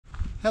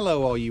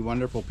Hello all you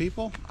wonderful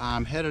people.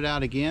 I'm headed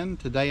out again.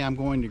 Today I'm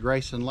going to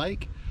Grayson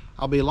Lake.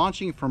 I'll be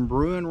launching from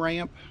Bruin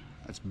Ramp.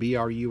 That's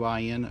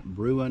B-R-U-I-N,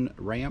 Bruin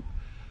Ramp.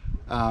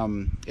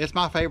 It's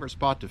my favorite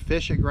spot to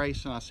fish at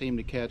Grayson. I seem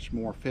to catch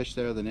more fish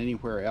there than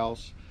anywhere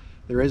else.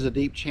 There is a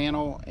deep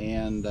channel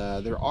and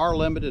there are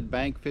limited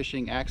bank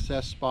fishing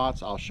access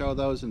spots. I'll show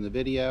those in the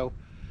video.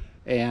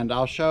 And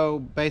I'll show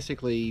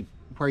basically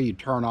where you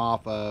turn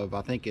off of,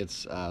 I think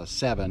it's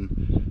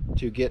 7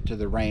 to get to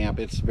the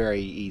ramp. It's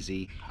very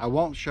easy. I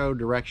won't show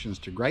directions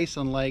to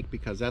Grayson Lake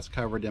because that's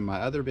covered in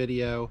my other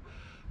video,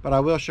 but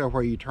I will show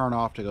where you turn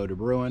off to go to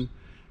Bruin,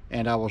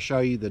 and I will show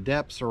you the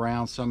depths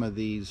around some of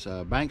these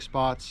bank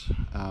spots.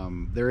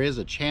 There is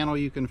a channel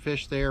you can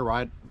fish there,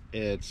 right?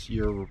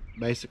 You're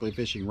basically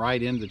fishing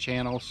right into the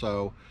channel,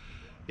 so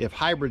if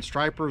hybrid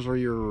stripers are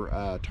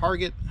your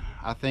target,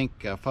 I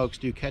think folks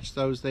do catch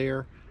those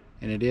there,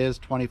 and it is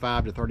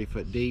 25 to 30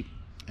 foot deep.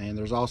 And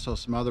there's also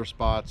some other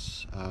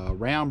spots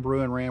around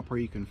Bruin Ramp where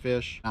you can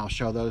fish. I'll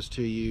show those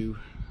to you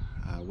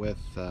with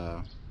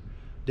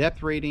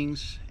depth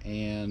readings,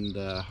 and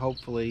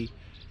hopefully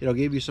it'll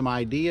give you some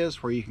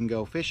ideas where you can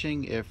go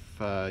fishing if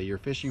you're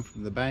fishing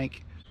from the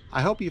bank.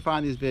 I hope you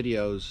find these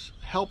videos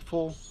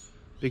helpful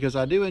because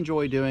I do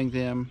enjoy doing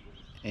them,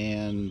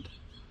 and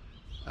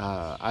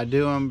I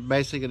do them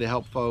basically to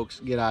help folks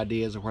get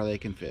ideas of where they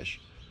can fish.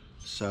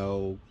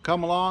 So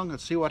come along,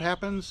 let's see what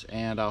happens,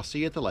 and I'll see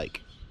you at the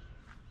lake.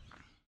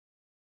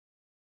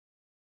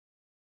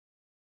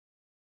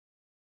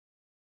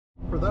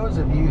 For those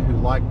of you who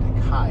like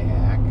to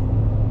kayak,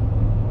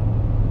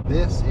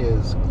 this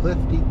is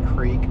Clifty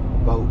Creek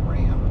Boat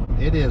Ramp.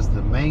 It is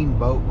the main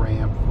boat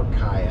ramp for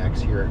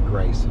kayaks here at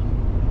Grayson.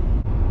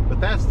 But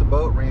that's the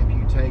boat ramp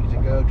you take to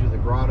go to the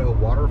Grotto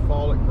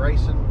waterfall at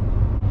Grayson.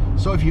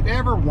 So if you've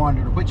ever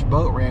wondered which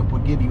boat ramp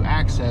would give you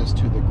access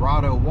to the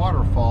Grotto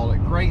waterfall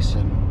at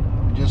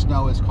Grayson, just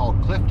know it's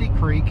called Clifty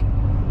Creek.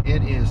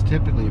 It is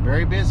typically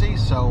very busy,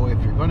 so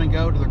if you're going to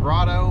go to the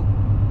Grotto,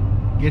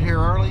 get here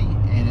early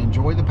and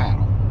enjoy the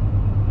paddle.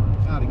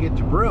 Now to get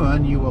to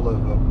Bruin, you will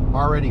have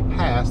already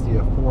passed the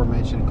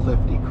aforementioned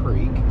Clifty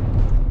Creek.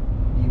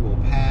 You will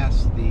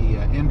pass the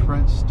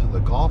entrance to the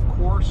golf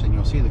course, and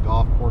you'll see the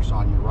golf course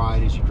on your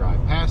right as you drive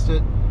past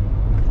it.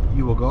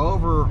 You will go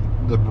over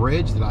the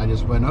bridge that I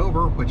just went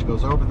over, which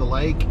goes over the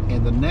lake,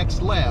 and the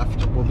next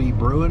left will be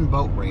Bruin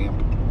Boat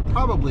Ramp,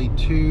 probably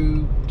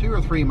two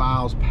or 3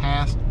 miles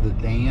past the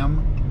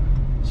dam.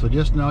 So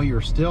just know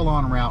you're still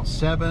on Route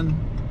 7,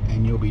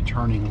 and you'll be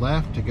turning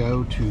left to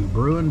go to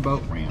Bruin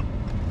Boat Ramp.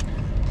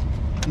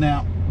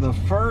 Now, the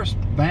first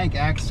bank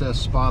access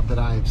spot that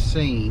I've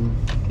seen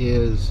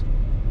is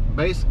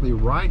basically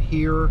right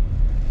here.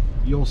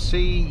 You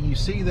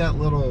see that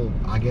little,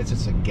 I guess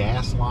it's a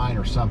gas line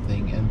or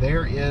something, and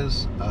there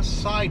is a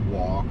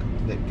sidewalk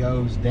that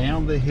goes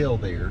down the hill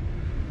there.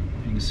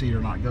 If you can see it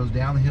or not, goes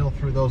down the hill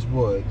through those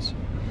woods.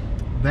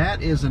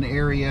 That is an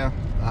area,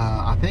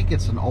 I think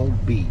it's an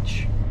old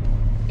beach,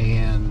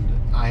 and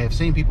I have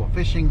seen people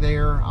fishing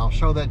there. I'll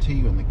show that to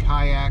you in the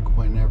kayak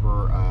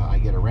whenever I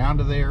get around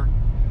to there.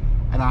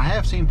 And I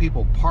have seen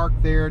people park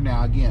there.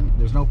 Now again,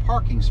 there's no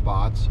parking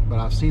spots, but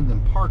I've seen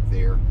them park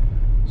there.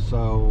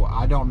 So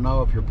I don't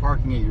know if you're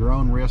parking at your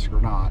own risk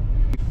or not.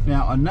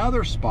 Now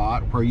another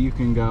spot where you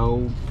can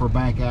go for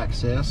bank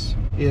access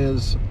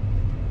is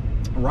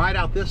right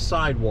out this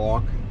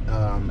sidewalk,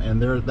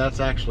 and that's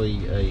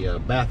actually a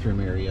bathroom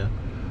area.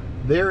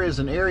 There is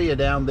an area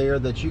down there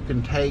that you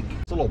can take.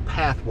 It's a little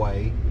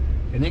pathway,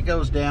 and it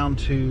goes down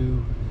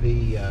to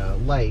the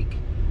lake,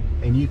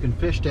 and you can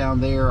fish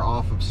down there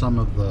off of some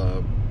of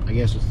the, I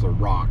guess it's the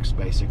rocks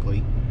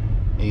basically,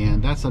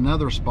 and that's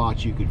another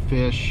spot you could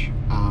fish.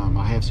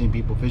 I have seen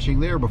people fishing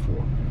there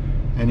before,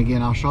 and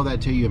again I'll show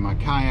that to you in my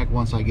kayak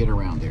once I get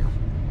around there.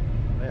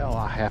 Well,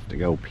 I have to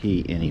go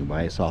pee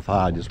anyway, so I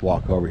thought I'd just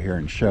walk over here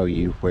and show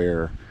you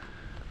where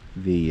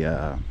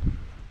the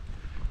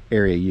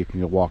area you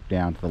can go walk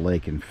down to the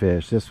lake and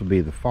fish. This will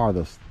be the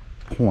farthest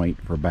point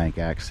for bank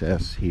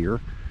access here.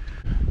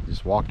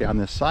 Just walk down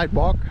this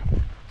sidewalk,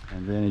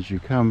 and then as you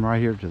come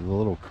right here to the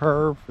little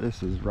curve,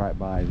 this is right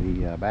by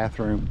the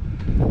bathroom,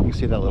 you can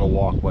see that little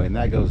walkway, and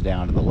that goes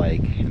down to the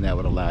lake, and that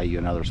would allow you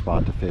another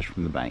spot to fish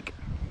from the bank.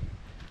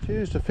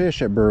 Choose to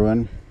fish at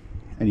Bruin,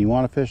 and you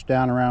want to fish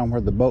down around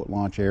where the boat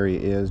launch area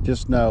is,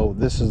 just know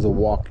this is the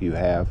walk you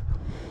have,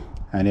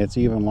 and it's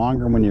even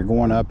longer when you're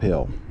going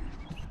uphill.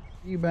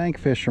 You bank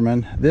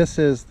fishermen, this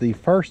is the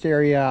first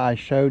area I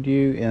showed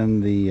you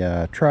in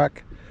the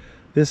truck.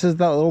 This is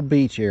that little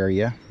beach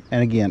area,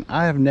 and again,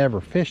 I have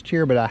never fished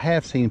here, but I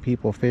have seen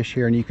people fish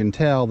here, and you can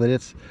tell that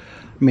it's,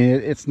 I mean,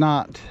 it's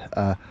not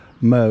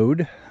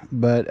mowed,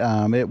 but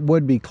it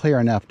would be clear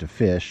enough to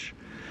fish,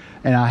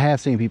 and I have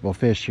seen people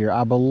fish here.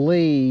 I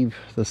believe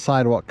the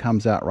sidewalk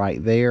comes out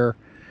right there,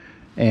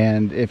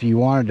 and if you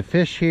wanted to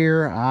fish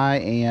here, I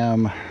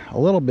am a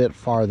little bit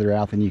farther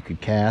out than you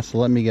could cast, so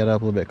let me get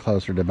up a little bit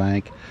closer to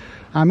bank.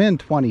 I'm in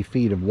 20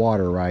 feet of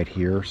water right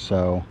here,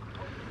 so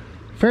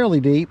fairly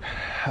deep.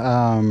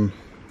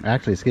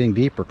 Actually, it's getting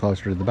deeper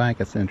closer to the bank.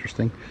 That's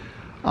interesting.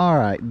 All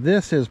right,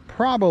 this is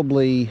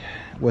probably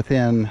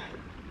within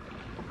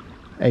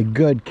a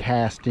good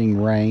casting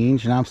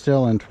range, and I'm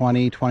still in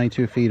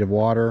 22 feet of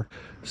water.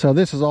 So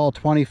this is all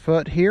 20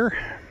 foot here.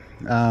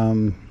 We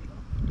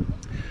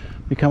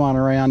come on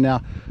around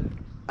now.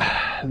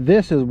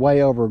 This is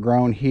way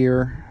overgrown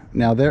here.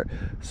 Now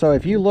so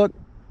if you look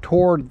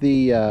toward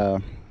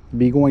the,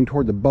 be going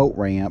toward the boat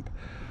ramp,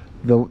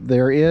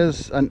 there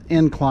is an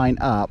incline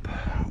up.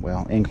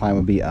 Well, incline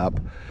would be up,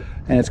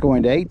 and it's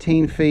going to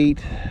 18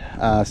 feet,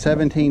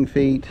 17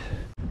 feet,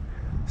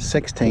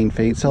 16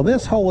 feet. So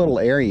this whole little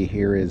area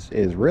here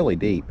is really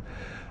deep.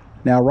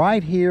 Now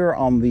right here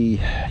on the,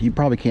 you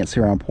probably can't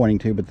see where I'm pointing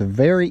to, but the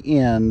very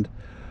end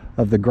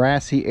of the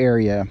grassy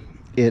area,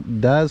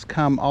 it does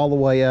come all the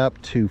way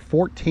up to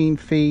 14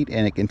 feet,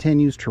 and it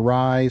continues to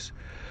rise.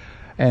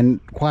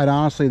 And quite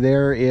honestly,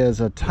 there is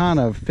a ton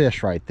of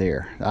fish right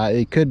there.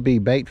 It could be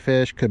bait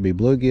fish, could be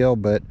bluegill,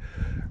 but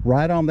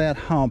right on that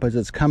hump as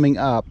it's coming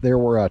up, there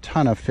were a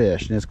ton of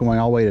fish, and it's going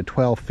all the way to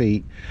 12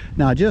 feet.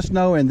 Now just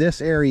know in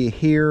this area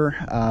here,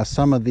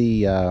 some of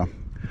the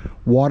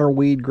water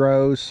weed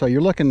grows. So you're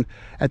looking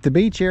at the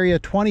beach area,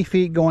 20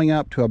 feet going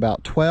up to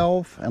about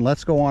 12. And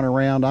let's go on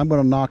around. I'm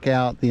going to knock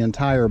out the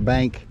entire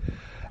bank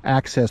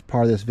access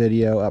part of this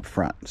video up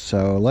front.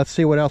 So let's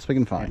see what else we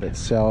can find.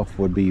 Itself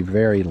would be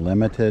very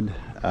limited.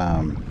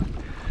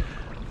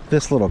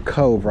 This little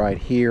cove right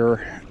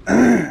here,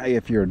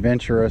 if you're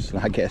adventurous, and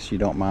I guess you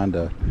don't mind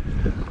to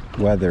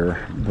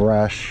weather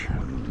brush,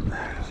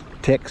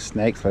 ticks,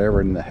 snakes,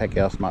 whatever in the heck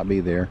else might be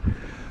there.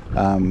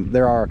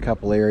 There are a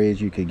couple areas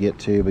you could get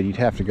to, but you'd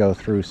have to go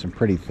through some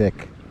pretty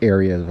thick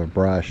areas of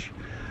brush.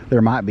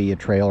 There might be a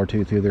trail or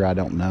two through there, I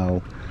don't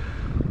know.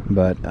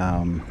 But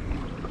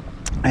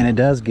and it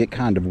does get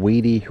kind of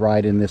weedy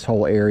right in this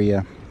whole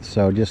area,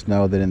 so just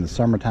know that in the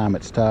summertime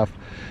it's tough.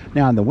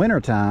 Now in the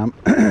wintertime,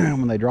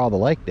 when they draw the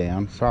lake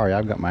down, sorry,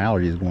 I've got my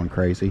allergies going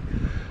crazy,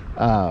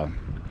 of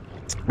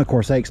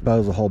course they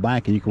expose the whole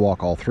bank and you can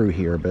walk all through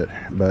here,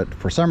 but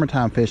for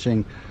summertime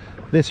fishing,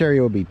 this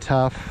area would be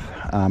tough.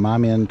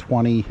 I'm in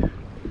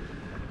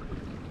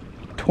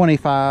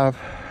 25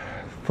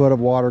 foot of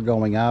water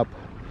going up.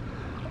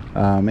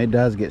 It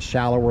does get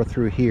shallower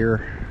through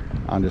here.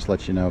 I'll just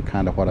let you know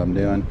kind of what I'm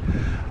doing.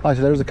 Like I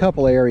said, there's a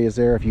couple areas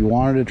there. If you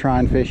wanted to try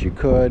and fish, you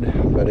could,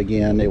 but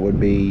again, it would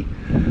be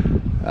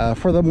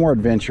for the more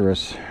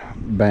adventurous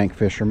bank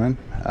fishermen.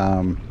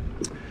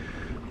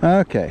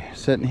 Okay,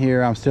 sitting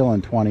here, I'm still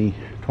in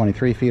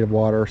 23 feet of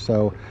water,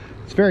 so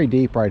it's very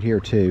deep right here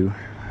too.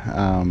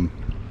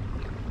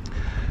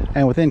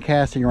 And within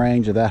casting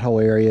range of that whole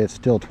area, it's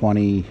still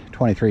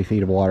 23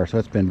 feet of water, so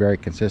it's been very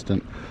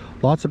consistent.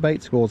 Lots of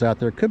bait schools out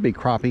there. Could be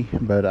crappie,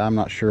 but I'm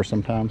not sure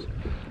sometimes.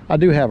 I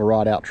do have a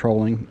rod out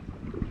trolling.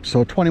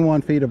 So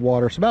 21 feet of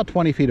water, so about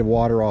 20 feet of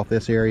water off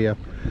this area.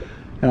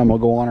 And I'm gonna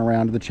go on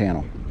around to the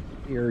channel.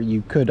 Here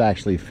you could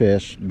actually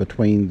fish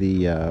between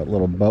the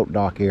little boat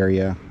dock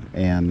area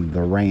and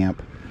the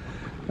ramp.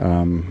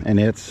 And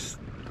it's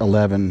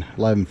 11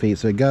 feet.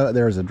 So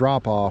there's a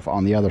drop off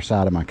on the other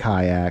side of my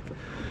kayak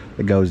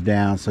that goes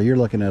down. So you're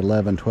looking at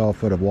 12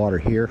 foot of water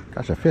here.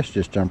 Gosh, a fish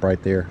just jumped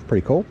right there.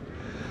 Pretty cool.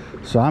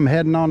 So I'm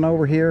heading on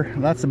over here.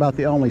 That's about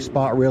the only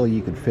spot really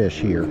you could fish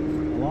here.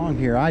 Along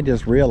here, I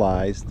just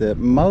realized that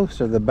most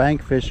of the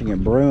bank fishing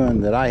at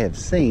Bruin that I have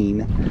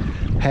seen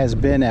has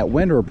been at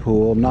winter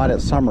pool, not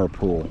at summer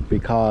pool,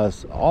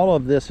 because all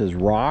of this is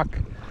rock,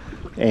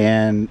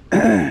 and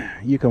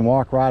you can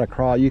walk right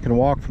across, you can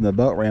walk from the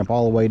boat ramp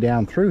all the way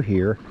down through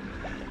here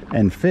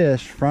and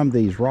fish from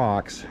these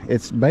rocks.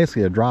 It's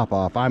basically a drop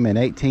off. I'm in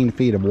 18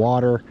 feet of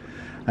water,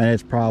 and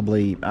it's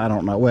probably, I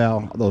don't know,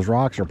 well, those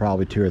rocks are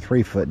probably 2 or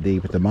 3 foot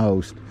deep at the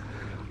most,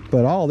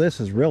 but all this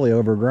is really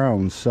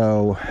overgrown.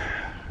 So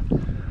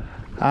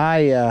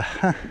I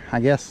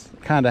guess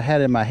kind of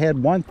had in my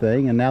head one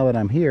thing, and now that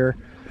I'm here,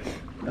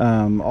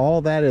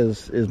 all that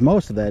is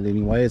most of that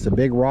anyway, is a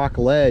big rock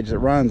ledge that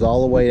runs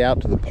all the way out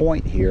to the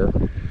point here.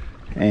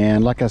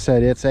 And like I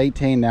said, it's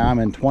 18 now. I'm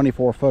in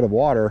 24 foot of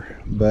water,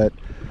 but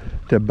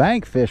to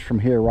bank fish from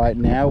here right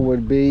now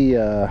would be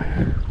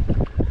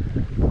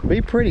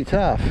pretty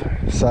tough.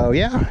 So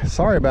yeah,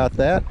 sorry about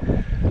that.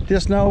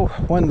 Just know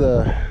when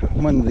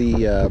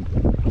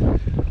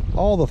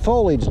all the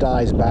foliage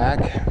dies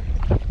back,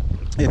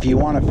 if you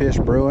want to fish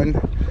Bruin,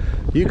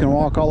 you can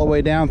walk all the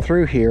way down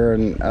through here.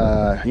 And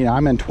you know,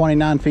 I'm in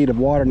 29 feet of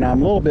water now.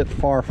 I'm a little bit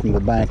far from the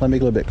bank. Let me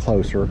get a little bit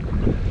closer.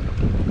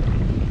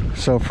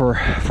 So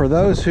for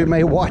those who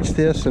may watch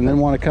this and then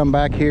want to come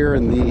back here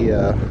in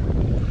the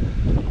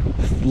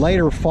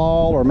later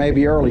fall or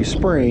maybe early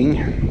spring,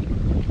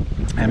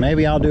 and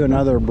maybe I'll do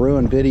another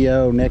Bruin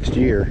video next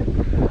year.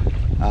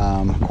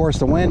 Of course,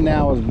 the wind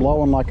now is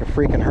blowing like a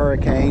freaking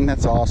hurricane.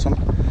 That's awesome.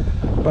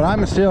 But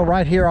I'm still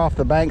right here off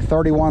the bank,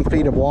 31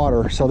 feet of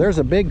water. So there's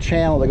a big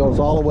channel that goes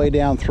all the way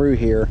down through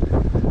here,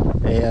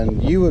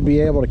 and you would be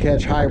able to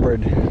catch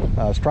hybrid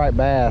striped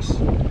bass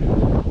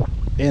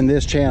in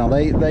this channel.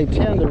 They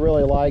tend to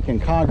really like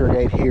and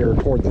congregate here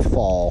toward the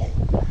fall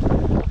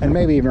and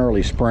maybe even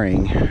early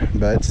spring.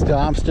 But still,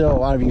 I don't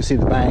know if you can see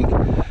the bank,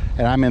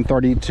 and I'm in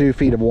 32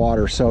 feet of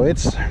water. So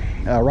it's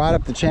right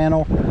up the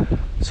channel.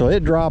 So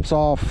it drops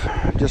off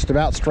just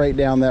about straight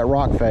down that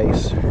rock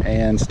face,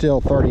 and still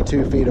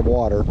 32 feet of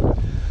water.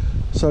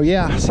 So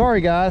yeah,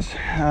 sorry guys,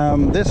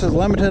 this is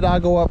limited.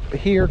 I'll go up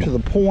here to the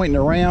point and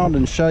around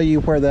and show you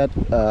where that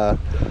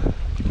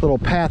little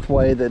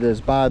pathway that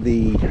is by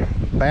the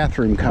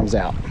bathroom comes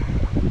out.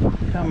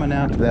 Coming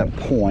out to that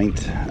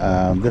point,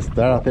 that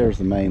out there is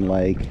the main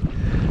lake,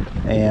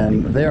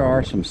 and there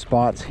are some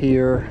spots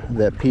here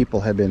that people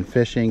have been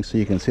fishing, so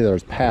you can see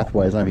there's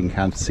pathways. I don't know if you can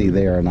kind of see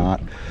there or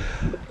not.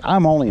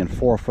 I'm only in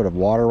 4 foot of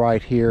water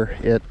right here.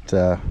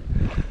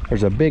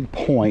 There's a big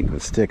point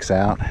that sticks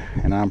out,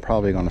 and I'm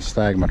probably going to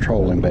snag my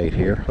trolling bait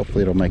here.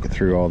 Hopefully it'll make it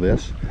through all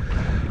this.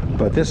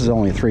 But this is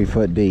only 3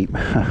 foot deep.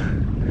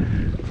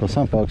 So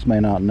some folks may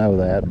not know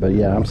that, but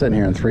yeah, I'm sitting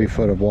here in 3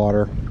 foot of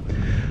water.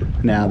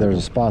 Now there's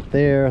a spot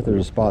there,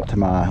 there's a spot to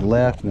my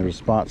left, and there's a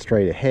spot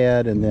straight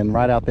ahead, and then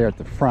right out there at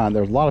the front,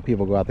 there's a lot of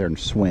people go out there and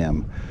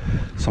swim.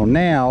 So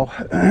now,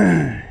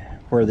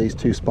 where these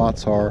 2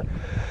 spots are,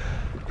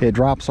 it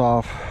drops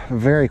off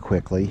very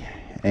quickly,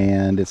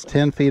 and it's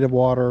 10 feet of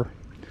water,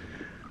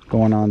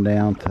 going on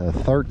down to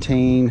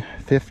 13,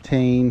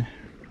 15,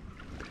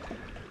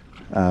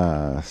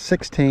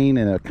 16,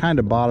 and it kind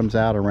of bottoms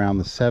out around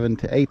the 7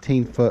 to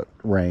 18 foot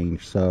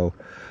range. So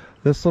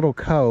this little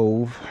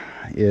cove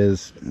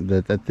is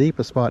the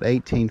deepest spot,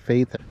 18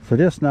 feet. So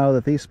just know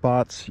that these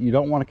spots, you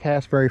don't want to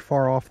cast very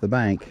far off the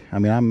bank. I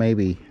mean, I'm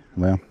maybe,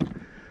 well,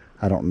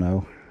 I don't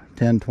know,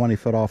 10, 20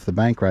 foot off the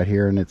bank right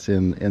here, and it's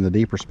in the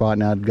deeper spot.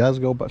 Now it does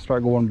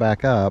start going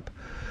back up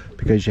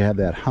because you have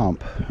that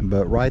hump,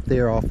 but right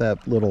there off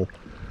that little,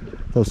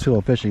 those 2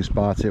 little fishing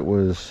spots, it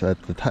was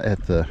at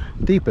the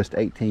deepest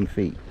 18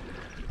 feet.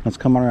 Let's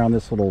come around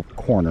this little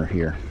corner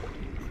here.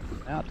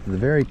 Out to the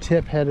very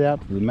tip, headed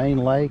out to the main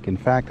lake. In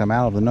fact, I'm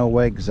out of the no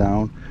wake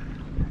zone,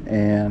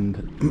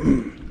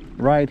 and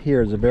right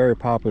here is a very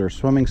popular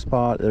swimming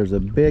spot. There's a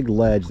big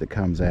ledge that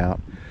comes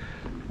out,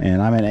 and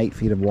I'm in 8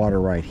 feet of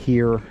water right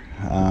here.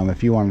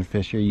 If you want to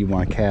fish here, you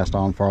want to cast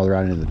on farther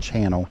out into the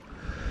channel.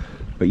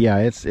 But yeah,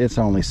 it's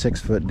only 6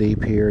 foot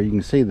deep here. You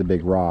can see the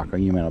big rock, or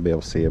you may not be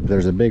able to see it, but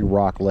there's a big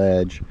rock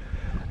ledge,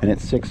 and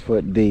it's 6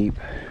 foot deep.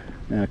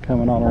 Now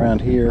coming on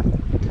around here,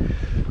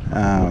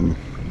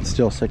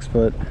 still 6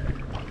 foot.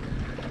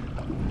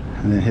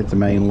 And then hit the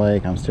main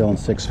lake. I'm still in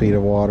 6 feet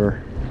of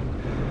water.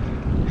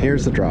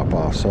 Here's the drop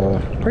off. So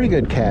pretty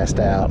good cast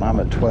out. I'm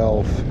at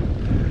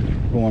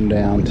 12, going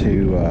down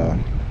to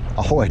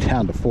all the way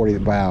down to 40.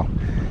 Wow,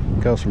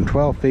 it goes from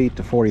 12 feet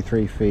to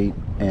 43 feet,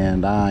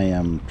 and I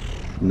am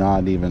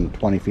not even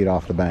 20 feet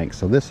off the bank.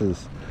 So this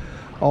is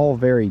all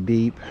very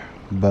deep,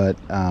 but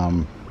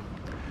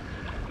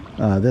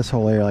this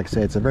whole area, like I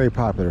said, it's a very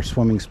popular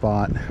swimming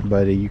spot,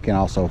 but you can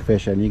also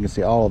fish it, and you can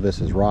see all of this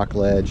is rock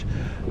ledge.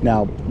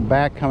 Now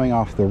back coming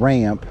off the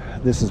ramp,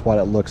 this is what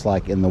it looks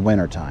like in the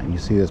winter time. You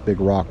see this big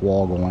rock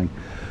wall going,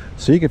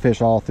 so you can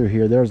fish all through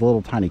here. There's a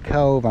little tiny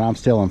cove, and I'm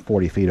still in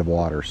 40 feet of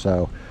water,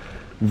 so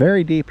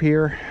very deep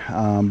here,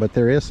 but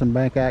there is some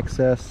bank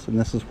access, and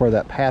this is where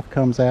that path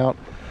comes out.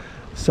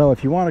 So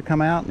if you want to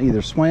come out and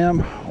either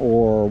swim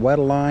or wet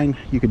a line,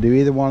 you could do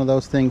either one of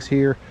those things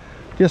here.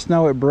 Just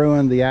know at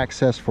Bruin, the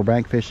access for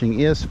bank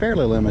fishing is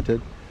fairly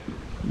limited,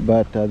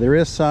 but there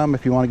is some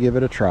if you want to give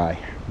it a try.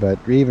 But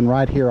even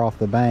right here off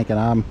the bank,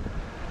 and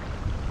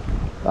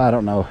I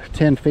don't know,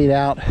 10 feet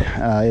out,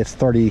 it's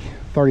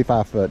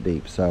 35 foot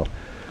deep. So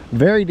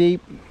very deep,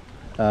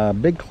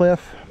 big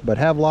cliff, but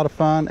have a lot of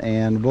fun,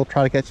 and we'll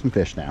try to catch some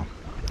fish now.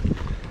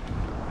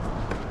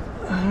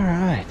 All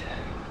right.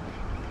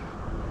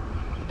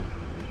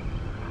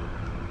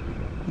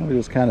 We're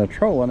just kind of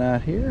trolling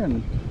out here,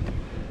 and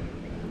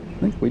I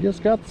think we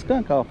just got the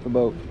skunk off the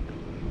boat.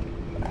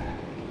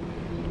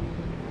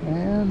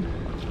 And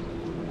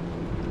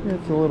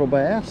it's a little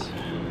bass,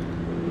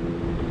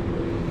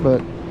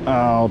 but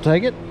I'll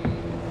take it.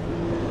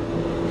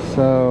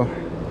 So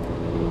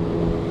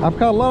I've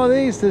caught a lot of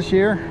these this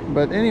year,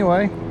 but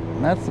anyway,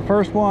 that's the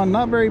first one.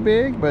 Not very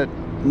big, but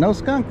no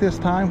skunk this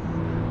time.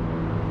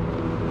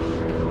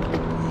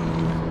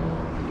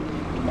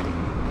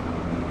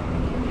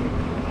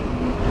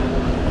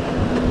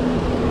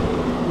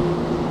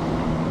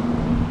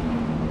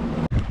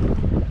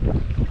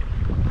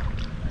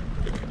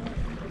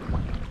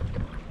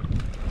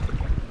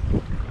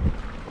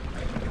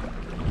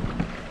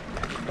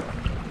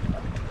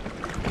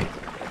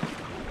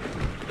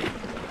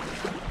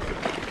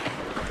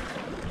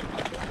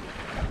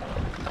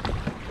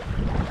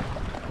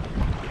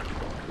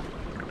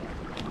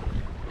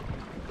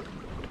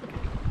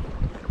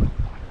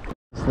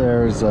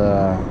 There's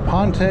a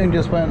pontoon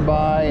just went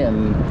by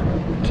and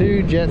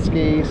 2 jet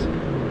skis,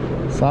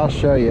 so I'll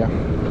show you.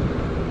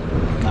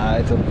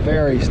 It's a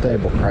very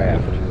stable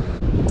craft.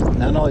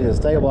 Not only is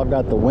it stable, I've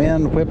got the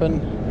wind whipping.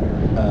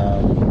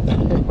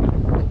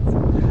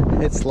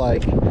 It's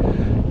like,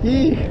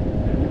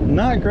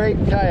 not great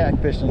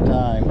kayak fishing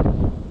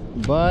time,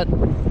 but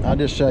I'll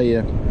just show you,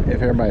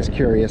 if everybody's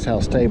curious, how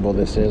stable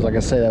this is. Like I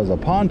say, that was a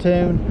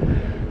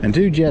pontoon and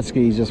 2 jet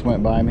skis just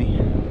went by me.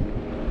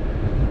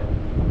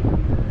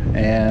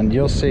 and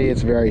you'll see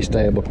it's very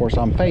stable. Of course,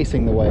 I'm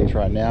facing the waves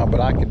right now, but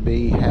I could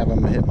have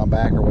them hit my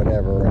back or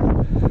whatever,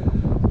 and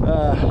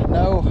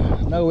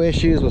no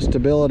issues with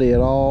stability at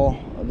all.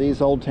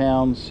 These Old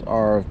Towns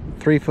are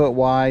 3 foot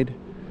wide,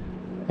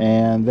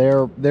 and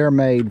they're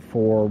made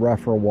for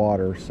rougher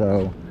water,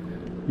 so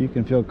you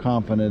can feel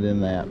confident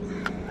in that.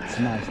 It's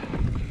nice.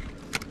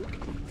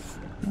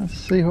 Let's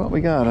see what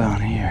we got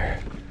on here.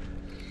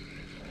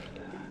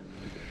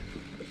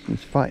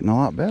 It's fighting a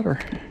lot better.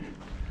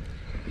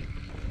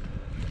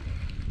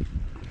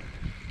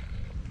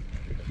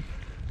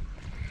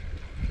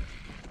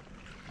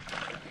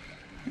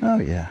 Oh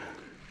yeah,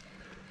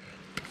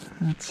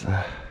 that's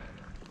a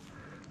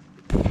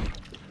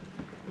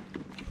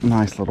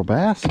nice little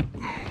bass.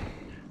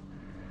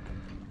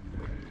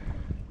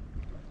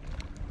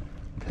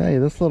 Tell you,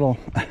 this little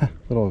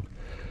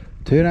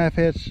 2.5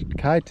 inch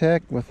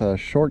kayak with a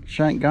short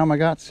shank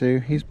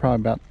Gamakatsu, he's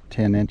probably about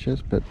 10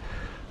 inches, but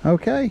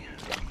okay.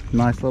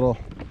 Nice little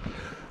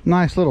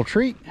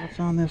treat. What's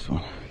on this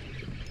one?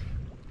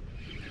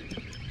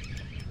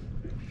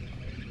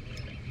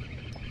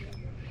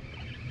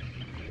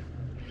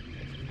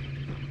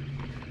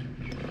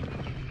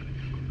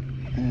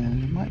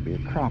 And it might be a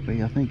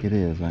crappie. I think it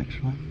is,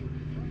 actually.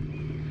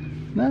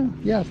 No,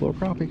 yeah, it's a little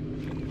crappie.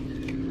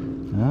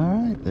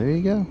 All right, there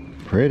you go.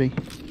 Pretty.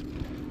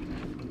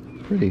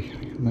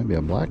 Maybe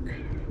a black.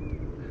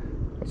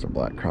 What's a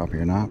black crappie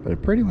or not? But a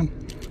pretty one.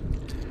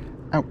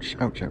 Ouch,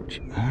 ouch, ouch.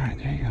 All right,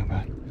 there you go,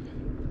 bud.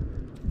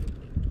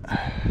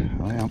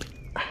 Well,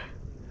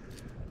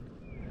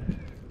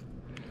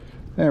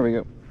 there we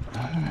go.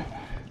 All right.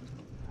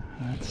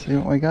 Let's see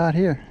what we got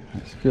here.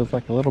 This feels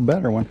like a little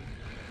better one.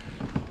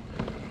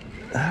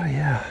 Oh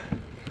yeah,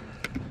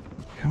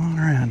 come on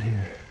around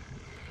here.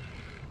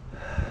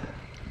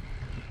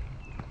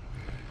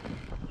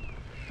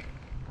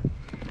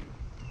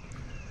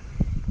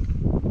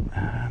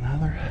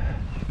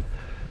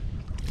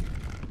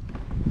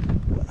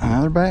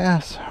 Another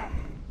bass.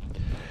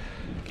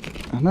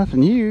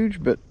 Nothing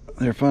huge, but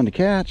they're fun to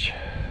catch.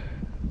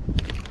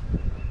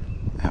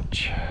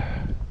 Ouch.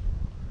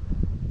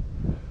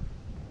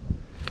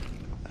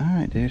 All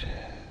right, dude.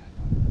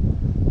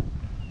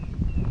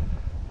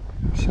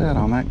 Set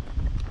on that.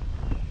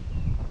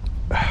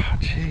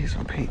 Jeez,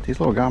 oh, Pete, these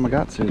little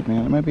Gamakatsus,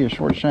 man. It may be a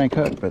short shank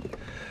hook, but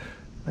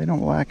they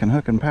don't lack in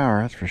hooking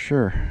power, that's for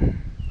sure.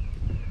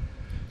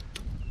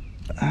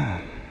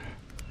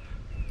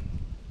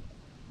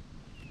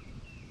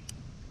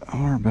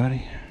 All right,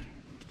 buddy.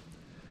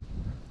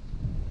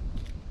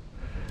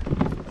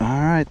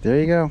 All right, there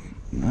you go.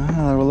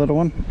 Another little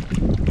one.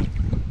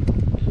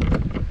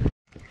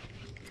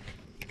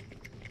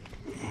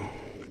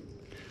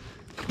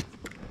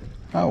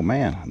 Oh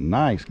man,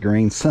 nice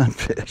green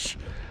sunfish.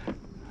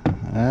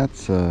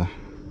 That's a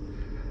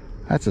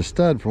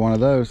stud for one of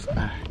those.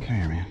 Come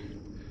here, man.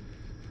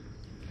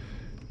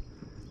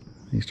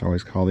 I used to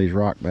always call these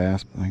rock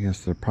bass, but I guess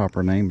the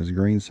proper name is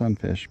green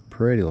sunfish.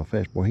 Pretty little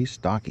fish. Boy, he's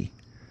stocky.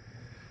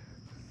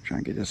 Try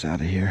and get this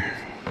out of here.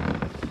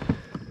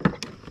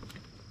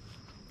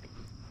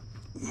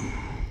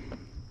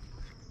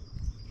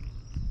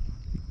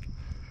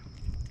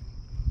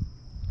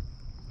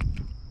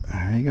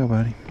 There you go,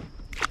 buddy.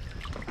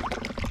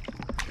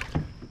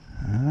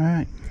 All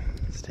right,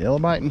 still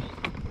biting.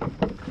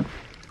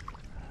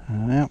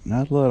 Yep,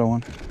 another little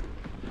one.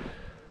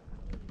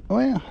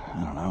 Well,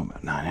 I don't know,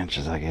 about 9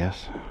 inches, I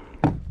guess.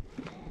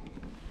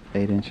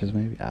 8 inches,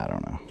 maybe. I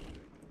don't know.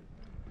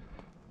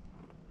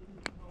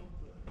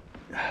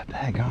 God,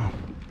 daggone.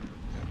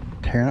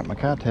 Tearing up my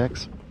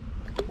kayaks.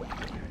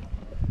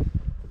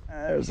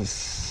 There's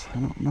this, I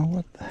don't know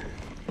what the,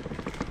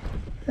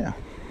 yeah.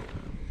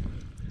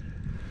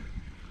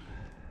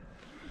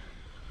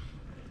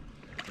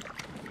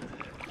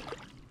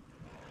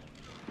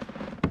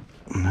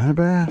 Another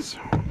bass.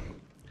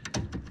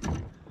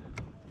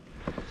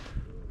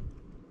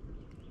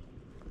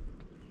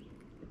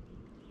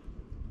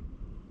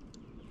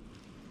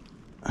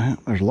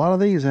 There's a lot of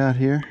these out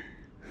here.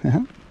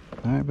 All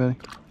right, buddy.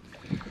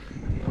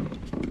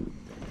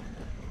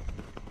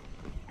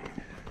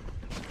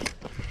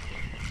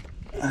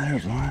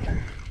 There's one.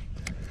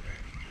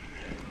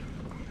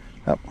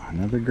 Oh,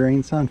 another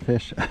green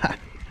sunfish.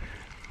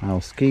 I'll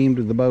scheme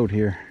to the boat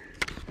here.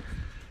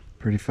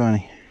 Pretty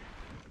funny.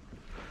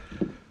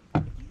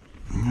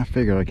 I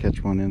figured I'd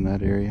catch one in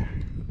that area.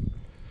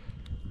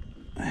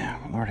 Yeah,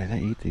 Lordy,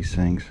 they eat these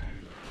things.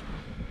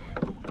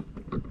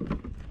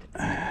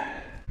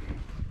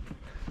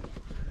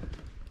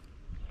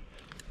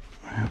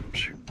 Oh,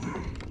 shoot.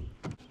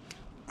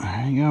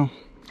 There you go.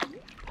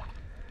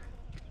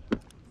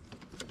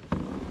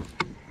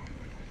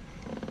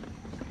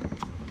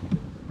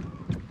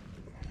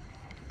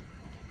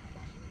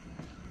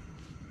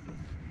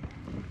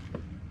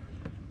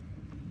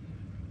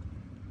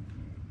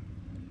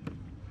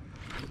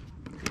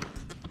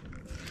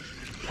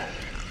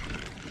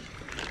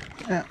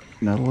 Yeah,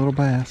 another little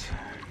bass.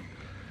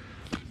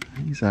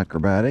 He's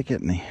acrobatic,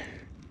 isn't he?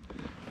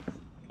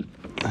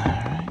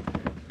 Alright.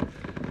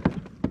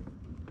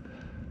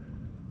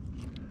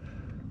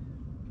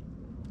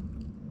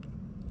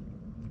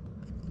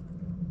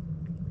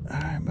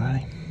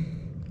 right, buddy.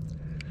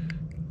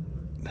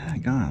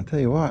 Daggone, I tell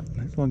you what,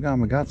 these little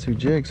Gamakatsu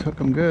jigs hook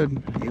them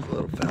good. He's a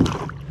little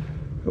fella.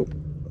 Oh,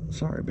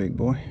 sorry, big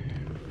boy.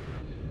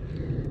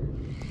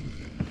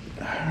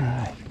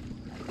 Alright.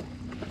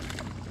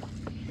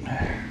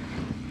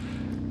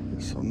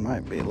 This one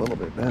might be a little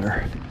bit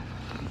better.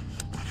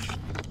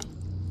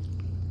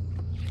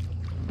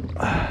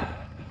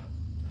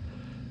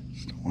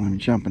 Just don't want him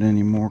jumping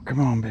anymore. Come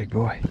on, big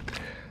boy.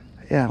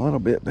 Yeah, a little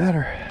bit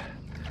better.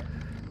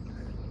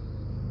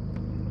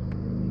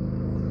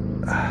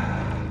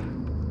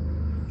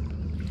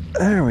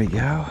 There we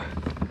go.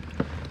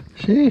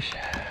 Sheesh.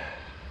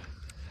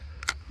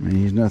 I mean,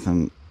 he's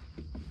nothing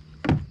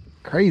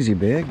crazy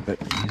big, but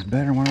he's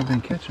better than what I've been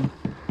catching.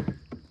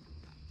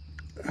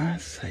 I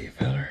say,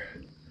 feller.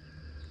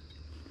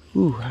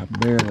 Ooh, I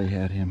barely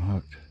had him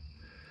hooked.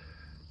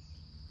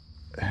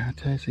 I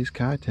tell you, these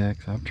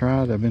kayaks, I've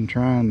been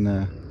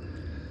trying,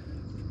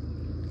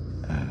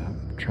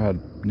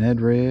 tried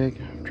Ned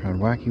rig, tried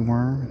wacky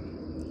worm.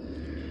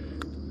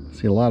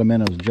 See a lot of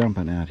minnows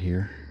jumping out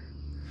here.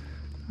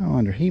 I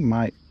wonder, he's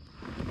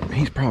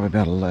probably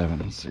about 11.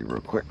 Let's see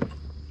real quick.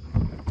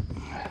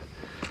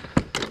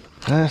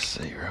 Let's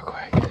see real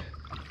quick.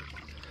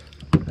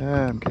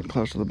 I'm getting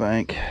close to the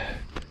bank.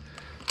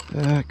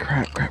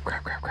 Crap.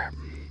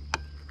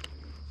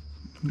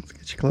 Let's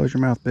get you close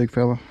your mouth, big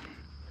fella.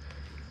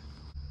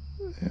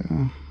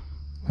 Yeah,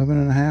 11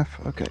 and a half.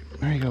 Okay,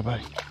 there you go,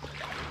 buddy.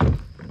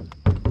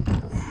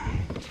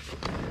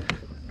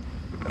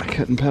 I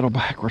couldn't pedal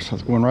backwards. I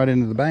was going right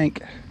into the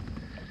bank.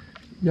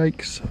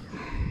 Yikes.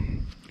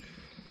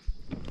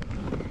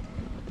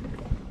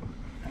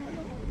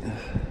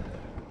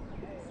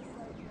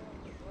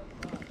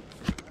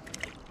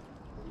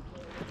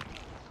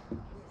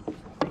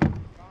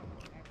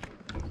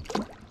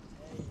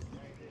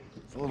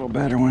 It's a little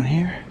better one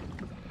here,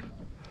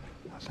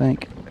 I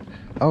think.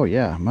 Oh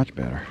yeah, much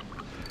better.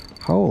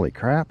 Holy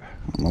crap.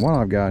 I don't know what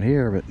I've got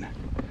here, but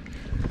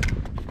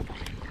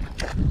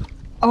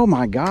oh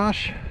my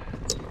gosh.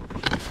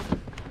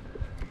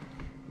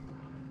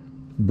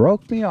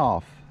 Broke me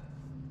off.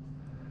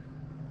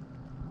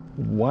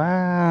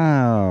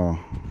 Wow.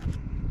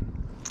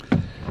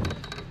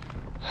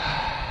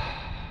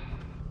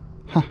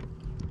 Huh.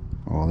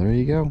 Well, there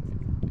you go.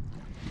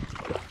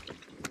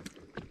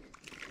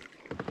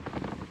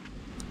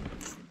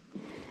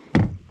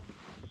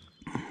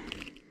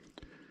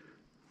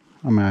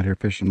 I'm out here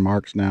fishing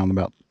marks now in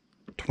about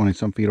 20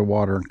 some feet of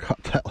water and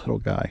caught that little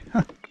guy.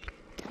 All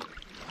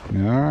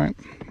right.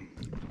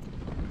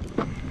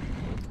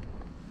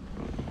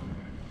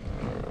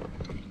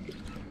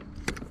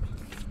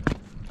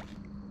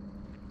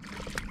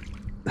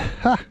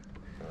 Ha!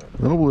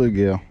 Little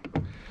bluegill.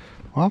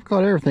 Well, I've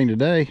caught everything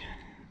today.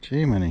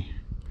 Gee, many.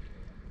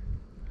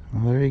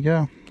 Well, there you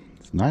go.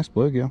 It's a nice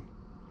bluegill.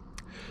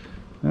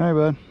 All right,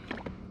 bud.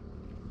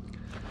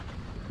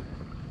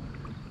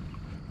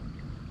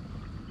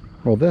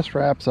 Well, this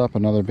wraps up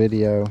another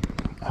video.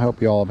 I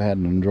hope you all have had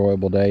an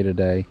enjoyable day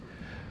today.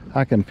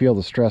 I can feel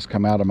the stress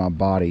come out of my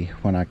body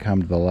when I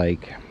come to the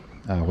lake.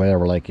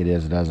 Whatever lake it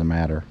is, it doesn't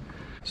matter.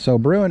 So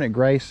Bruin at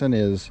Grayson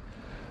is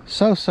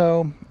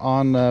so-so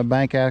on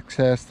bank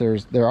access.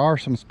 There are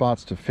some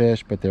spots to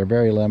fish, but they're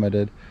very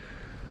limited.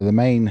 The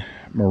main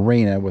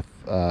marina with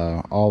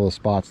all the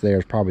spots there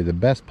is probably the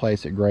best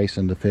place at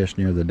Grayson to fish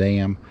near the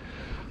dam.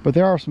 But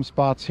there are some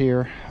spots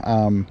here.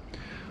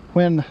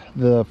 When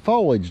the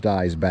foliage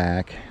dies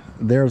back,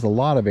 there's a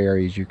lot of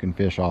areas you can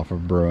fish off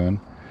of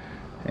Bruin,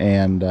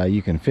 and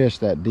you can fish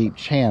that deep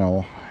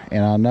channel.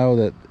 And I know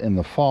that in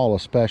the fall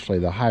especially,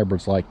 the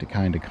hybrids like to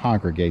kind of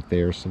congregate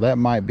there, so that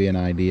might be an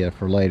idea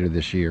for later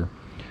this year.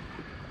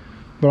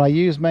 But I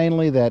used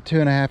mainly that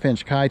 2.5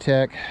 inch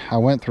kayak. I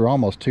went through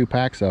almost 2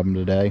 packs of them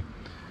today,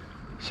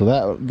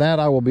 so that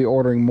I will be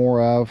ordering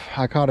more of.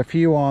 I caught a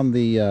few on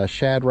the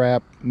Shad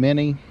Rap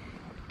Mini,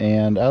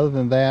 and other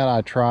than that,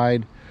 I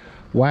tried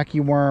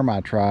wacky worm, I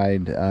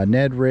tried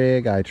Ned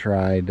rig, I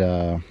tried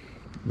the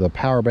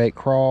power bait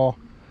crawl,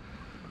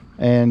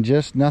 and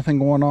just nothing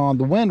going on.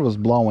 The wind was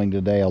blowing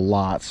today a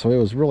lot, so it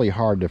was really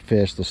hard to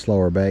fish the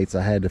slower baits.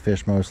 I had to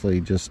fish mostly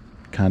just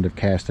kind of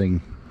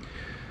casting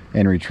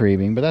and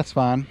retrieving, but that's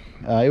fine.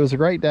 It was a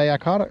great day. I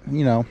caught it,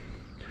 you know,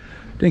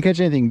 didn't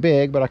catch anything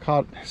big, but I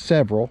caught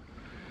several,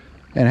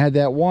 and had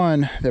that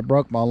one that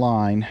broke my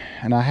line,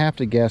 and I have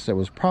to guess it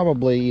was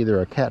probably either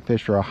a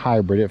catfish or a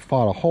hybrid. It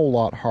fought a whole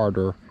lot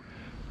harder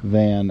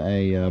than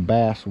a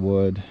bass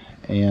would,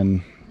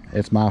 and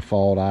it's my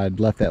fault. I'd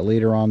left that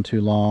leader on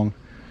too long,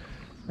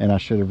 and I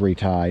should have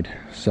retied.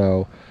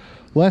 So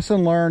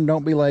lesson learned,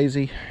 don't be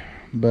lazy.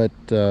 But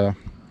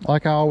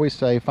like I always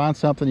say, find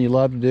something you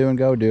love to do and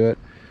go do it,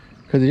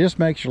 because it just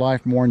makes your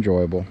life more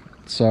enjoyable.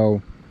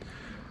 So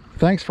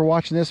thanks for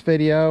watching this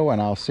video, and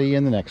I'll see you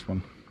in the next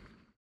one.